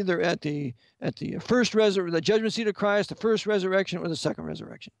title either at the the judgment seat of Christ, the first resurrection, or the second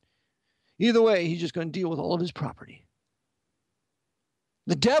resurrection. Either way, he's just going to deal with all of his property.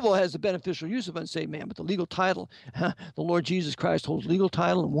 The devil has the beneficial use of unsaved man, but the legal title, the Lord Jesus Christ holds legal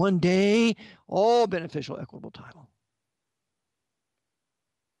title, and one day, all beneficial, equitable title.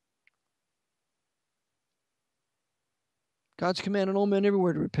 God's commanded all men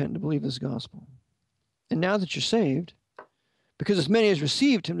everywhere to repent and to believe this gospel. And now that you're saved, because as many as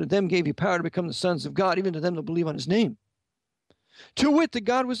received him, to them gave he power to become the sons of God, even to them that believe on his name. To wit, that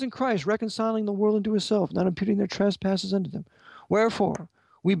God was in Christ, reconciling the world unto himself, not imputing their trespasses unto them. Wherefore,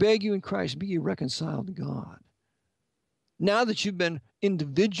 we beg you in Christ, be ye reconciled to God. Now that you've been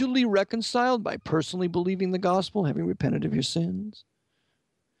individually reconciled by personally believing the gospel, having repented of your sins,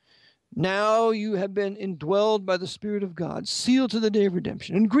 now you have been indwelled by the Spirit of God, sealed to the day of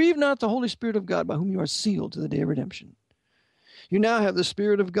redemption. And grieve not the Holy Spirit of God, by whom you are sealed to the day of redemption. You now have the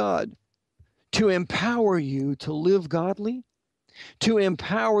Spirit of God to empower you to live godly, to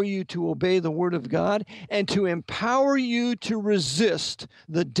empower you to obey the word of God, and to empower you to resist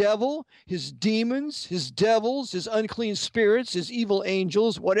the devil, his demons, his devils, his unclean spirits, his evil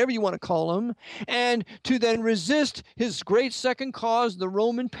angels, whatever you want to call them, and to then resist his great second cause, the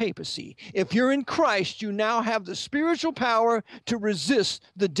Roman papacy. If you're in Christ, you now have the spiritual power to resist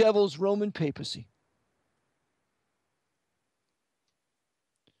the devil's Roman papacy.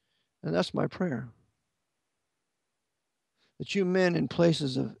 And that's my prayer. That you men in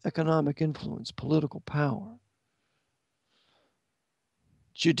places of economic influence, political power,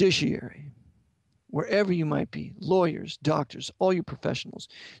 judiciary, wherever you might be, lawyers, doctors, all you professionals,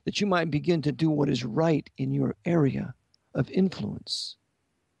 that you might begin to do what is right in your area of influence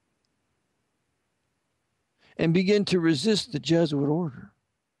and begin to resist the Jesuit order.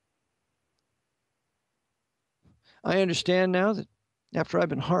 I understand now that after I've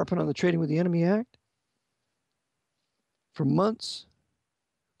been harping on the Trading with the Enemy Act for months,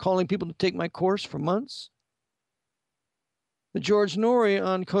 calling people to take my course for months, the George Norrie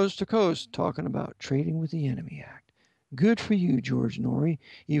on Coast to Coast talking about Trading with the Enemy Act. Good for you, George Norrie,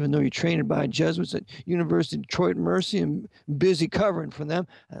 even though you're trained by Jesuits at University of Detroit Mercy and busy covering for them,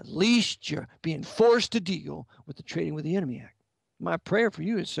 at least you're being forced to deal with the Trading with the Enemy Act. My prayer for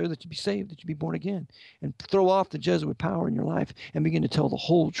you is, sir, that you be saved, that you be born again, and throw off the Jesuit power in your life and begin to tell the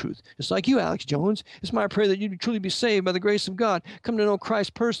whole truth. It's like you, Alex Jones. It's my prayer that you truly be saved by the grace of God, come to know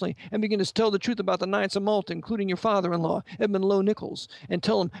Christ personally, and begin to tell the truth about the Knights of Malta, including your father-in-law, Edmund Lowe Nichols, and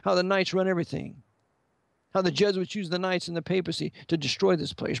tell them how the Knights run everything, how the Jesuits use the Knights and the papacy to destroy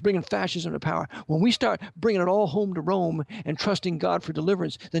this place, bringing fascism to power. When we start bringing it all home to Rome and trusting God for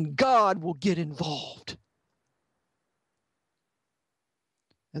deliverance, then God will get involved.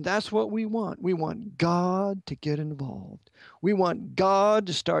 And that's what we want. We want God to get involved. We want God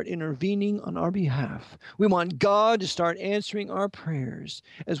to start intervening on our behalf. We want God to start answering our prayers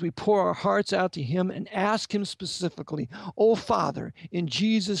as we pour our hearts out to Him and ask Him specifically, "Oh, Father, in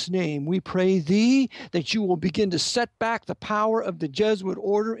Jesus' name, we pray Thee that you will begin to set back the power of the Jesuit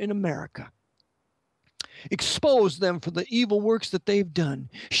order in America. Expose them for the evil works that they've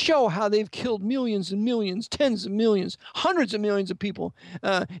done. Show how they've killed millions and millions, tens of millions, hundreds of millions of people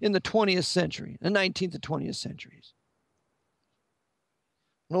in the 20th century, the 19th and 20th centuries.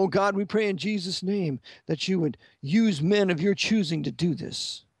 And oh God, we pray in Jesus' name that you would use men of your choosing to do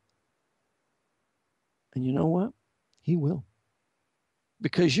this. And you know what? He will.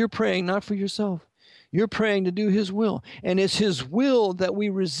 Because you're praying not for yourself. You're praying to do His will. And it's His will that we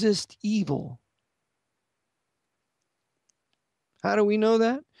resist evil. How do we know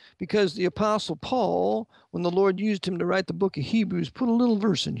that? Because the Apostle Paul, when the Lord used him to write the book of Hebrews, put a little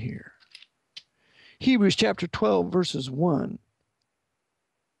verse in here. Hebrews chapter 12, verses 1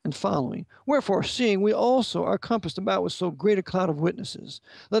 and following. Wherefore, seeing we also are compassed about with so great a cloud of witnesses,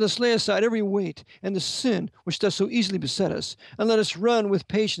 let us lay aside every weight and the sin which does so easily beset us, and let us run with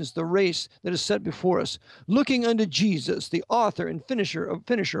patience the race that is set before us, looking unto Jesus, the author and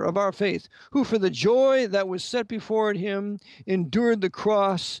finisher of our faith, who for the joy that was set before him endured the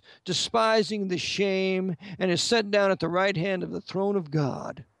cross, despising the shame, and is set down at the right hand of the throne of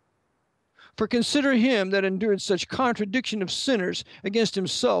God. For consider him that endured such contradiction of sinners against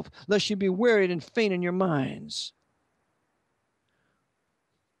himself, lest ye be wearied and faint in your minds.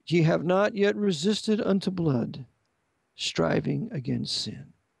 Ye have not yet resisted unto blood, striving against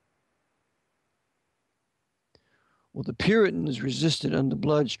sin. Well, the Puritans resisted unto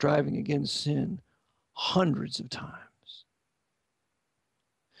blood, striving against sin hundreds of times.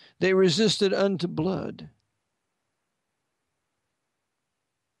 They resisted unto blood.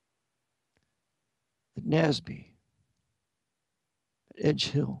 At Nasby, at Edge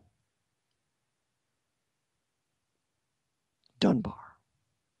Hill, Dunbar,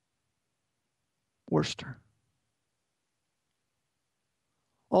 Worcester.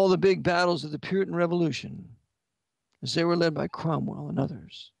 All the big battles of the Puritan Revolution, as they were led by Cromwell and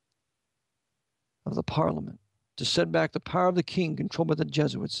others, of the Parliament, to set back the power of the king controlled by the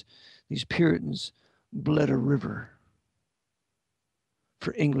Jesuits, these Puritans bled a river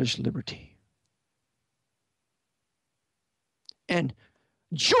for English liberty. And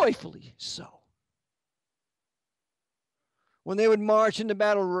joyfully so. When they would march into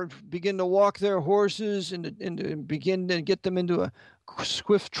battle, begin to walk their horses and begin to get them into a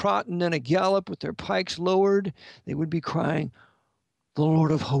swift trot and then a gallop with their pikes lowered, they would be crying, "The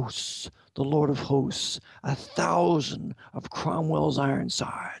Lord of hosts, the Lord of hosts, 1,000 of Cromwell's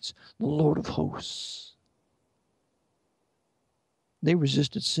Ironsides, the Lord of hosts." They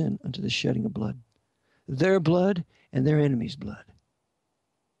resisted sin unto the shedding of blood. Their blood and their enemies' blood.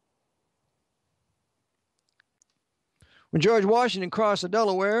 When George Washington crossed the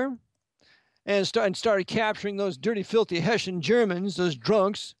Delaware and started capturing those dirty, filthy Hessian Germans, those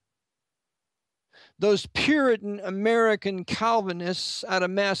drunks, those Puritan American Calvinists out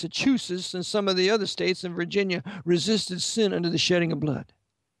of Massachusetts and some of the other states in Virginia resisted sin under the shedding of blood.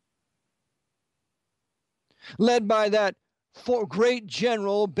 Led by that great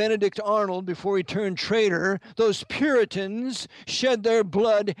general Benedict Arnold before he turned traitor, those Puritans shed their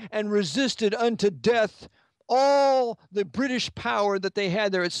blood and resisted unto death all the British power that they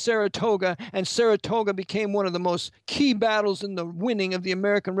had there at Saratoga, and Saratoga became one of the most key battles in the winning of the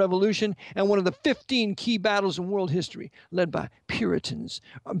American Revolution and one of the 15 key battles in world history, led by Puritans.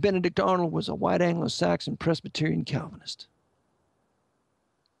 Benedict Arnold was a white Anglo-Saxon Presbyterian Calvinist.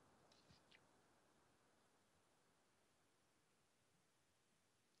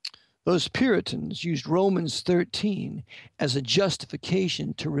 Those Puritans used Romans 13 as a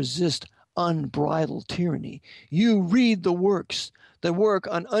justification to resist unbridled tyranny. You read the work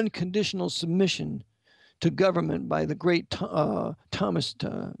on unconditional submission to government by the great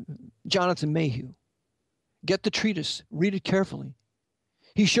Jonathan Mayhew. Get the treatise, read it carefully.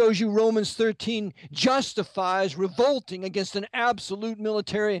 He shows you Romans 13 justifies revolting against an absolute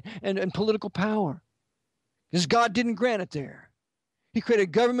military and political power, because God didn't grant it there. He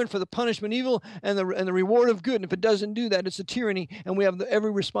created government for the punishment of evil and the reward of good. And if it doesn't do that, it's a tyranny, and we have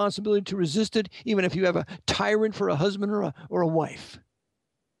every responsibility to resist it, even if you have a tyrant for a husband or a wife.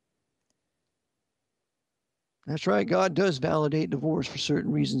 That's right. God does validate divorce for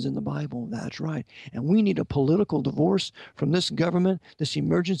certain reasons in the Bible. That's right. And we need a political divorce from this government, this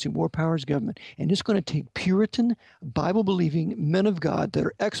emergency war powers government. And it's going to take Puritan, Bible-believing men of God that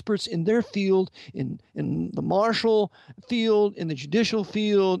are experts in their field, in the martial field, in the judicial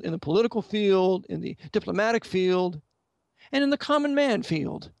field, in the political field, in the diplomatic field, and in the common man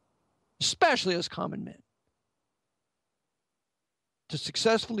field, especially as common men, to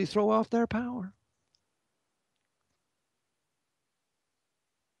successfully throw off their power.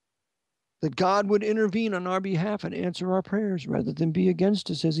 That God would intervene on our behalf and answer our prayers rather than be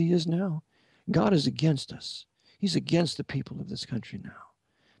against us as he is now. God is against us. He's against the people of this country now.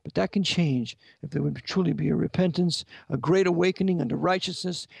 But that can change if there would truly be a repentance, a great awakening unto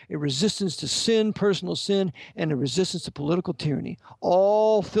righteousness, a resistance to sin, personal sin, and a resistance to political tyranny,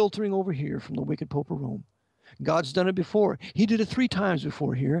 all filtering over here from the wicked Pope of Rome. God's done it before. He did it 3 times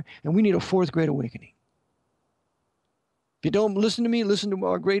before here, and we need a 4th great awakening. If you don't listen to me, listen to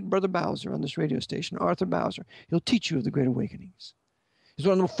our great brother Bowser on this radio station, Arthur Bowser. He'll teach you of the Great Awakenings. He's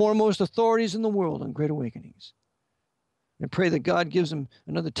one of the foremost authorities in the world on Great Awakenings. And pray that God gives him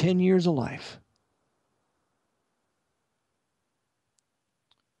another 10 years of life.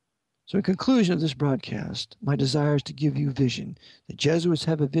 So in conclusion of this broadcast, my desire is to give you vision. The Jesuits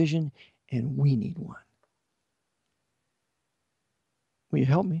have a vision, and we need one. Will you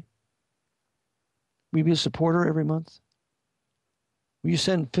help me? Will you be a supporter every month? Will you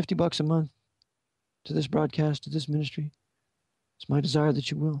send $50 a month to this broadcast, to this ministry? It's my desire that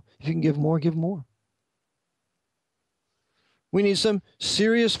you will. If you can give more, give more. We need some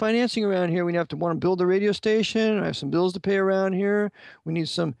serious financing around here. We have to want to build a radio station. I have some bills to pay around here. We need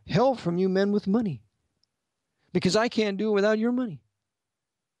some help from you men with money, because I can't do it without your money.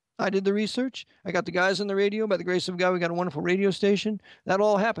 I did the research. I got the guys on the radio. By the grace of God, we got a wonderful radio station. That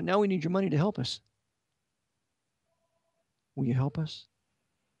all happened. Now we need your money to help us. Will you help us?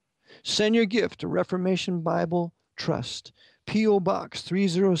 Send your gift to Reformation Bible Trust, P.O. Box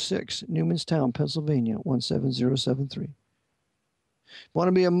 306, Newmanstown, Pennsylvania, 17073. If you want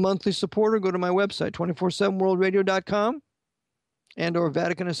to be a monthly supporter, go to my website, 247worldradio.com and or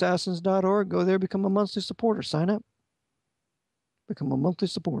VaticanAssassins.org. Go there, become a monthly supporter. Sign up. Become a monthly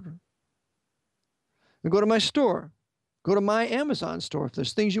supporter. And go to my store. Go to my Amazon store. If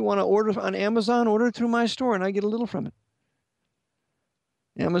there's things you want to order on Amazon, order it through my store, and I get a little from it.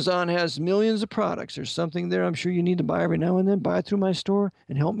 Amazon has millions of products. There's something there I'm sure you need to buy every now and then. Buy it through my store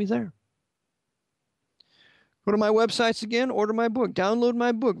and help me there. Go to my websites again, order my book, download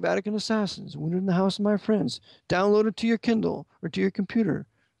my book, Vatican Assassins, Wounded in the House of My Friends. Download it to your Kindle or to your computer,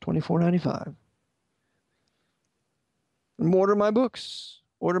 $24.95. And order my books,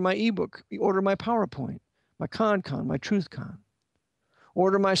 order my ebook, order my PowerPoint, my ConCon, my TruthCon.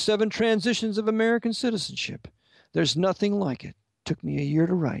 Order my 7 Transitions of American Citizenship. There's nothing like it. Took me a year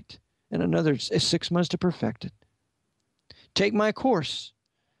to write and another 6 months to perfect it. Take my course.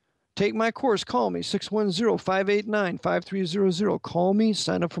 Take my course. Call me, 610-589-5300. Call me.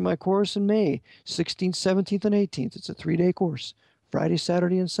 Sign up for my course in May 16th, 17th, and 18th. It's a 3-day course, Friday,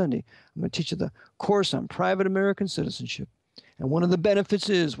 Saturday, and Sunday. I'm going to teach you the course on private American citizenship. And one of the benefits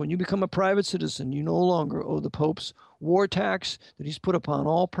is when you become a private citizen, you no longer owe the Pope's war tax that he's put upon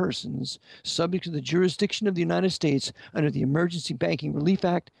all persons subject to the jurisdiction of the United States under the Emergency Banking Relief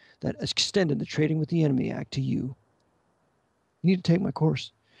Act that extended the Trading with the Enemy Act to you. You need to take my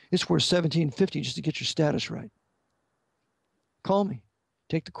course. It's worth $17.50 just to get your status right. Call me.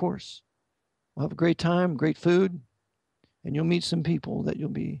 Take the course. We'll have a great time, great food, and you'll meet some people that you'll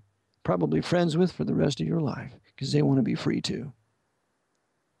be probably friends with for the rest of your life because they want to be free too.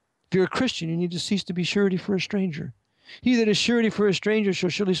 If you're a Christian, you need to cease to be surety for a stranger. He that is surety for a stranger shall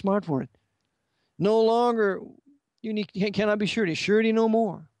surely smart for it. No longer, cannot be surety. Surety no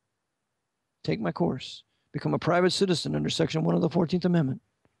more. Take my course. Become a private citizen under Section 1 of the 14th Amendment.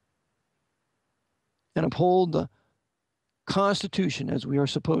 And uphold the Constitution as we are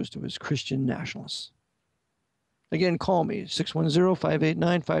supposed to as Christian nationalists. Again, call me,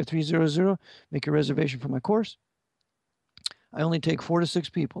 610-589-5300. Make a reservation for my course. I only take 4 to 6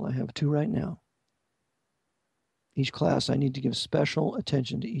 people. I have 2 right now. Each class, I need to give special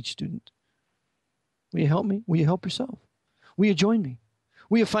attention to each student. Will you help me? Will you help yourself? Will you join me?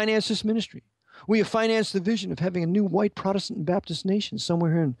 Will you finance this ministry? Will you finance the vision of having a new white Protestant and Baptist nation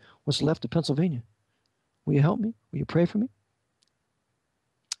somewhere here in what's left of Pennsylvania? Will you help me? Will you pray for me?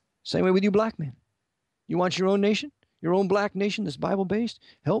 Same way with you black men. You want your own nation? Your own black nation that's Bible-based?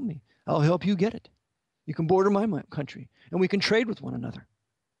 Help me. I'll help you get it. You can border my country, and we can trade with one another.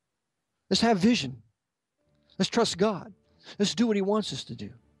 Let's have vision. Let's trust God. Let's do what he wants us to do.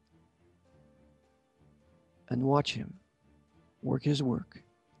 And watch him work his work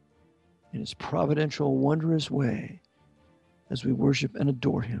in his providential, wondrous way as we worship and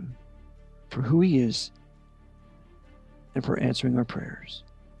adore him for who he is and for answering our prayers.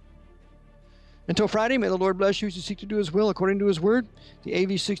 Until Friday, may the Lord bless you as you seek to do his will according to his word, the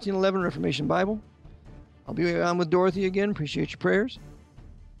AV 1611 Reformation Bible. I'll be on with Dorothy again. Appreciate your prayers.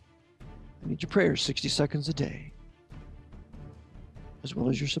 I need your prayers 60 seconds a day, as well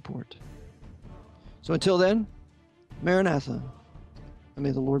as your support. So until then, Maranatha, and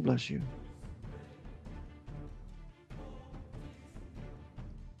may the Lord bless you.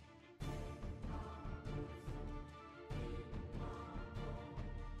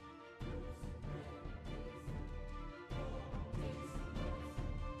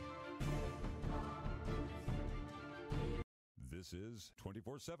 This is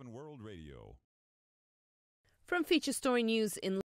 24/7 World Radio. From Feature Story News in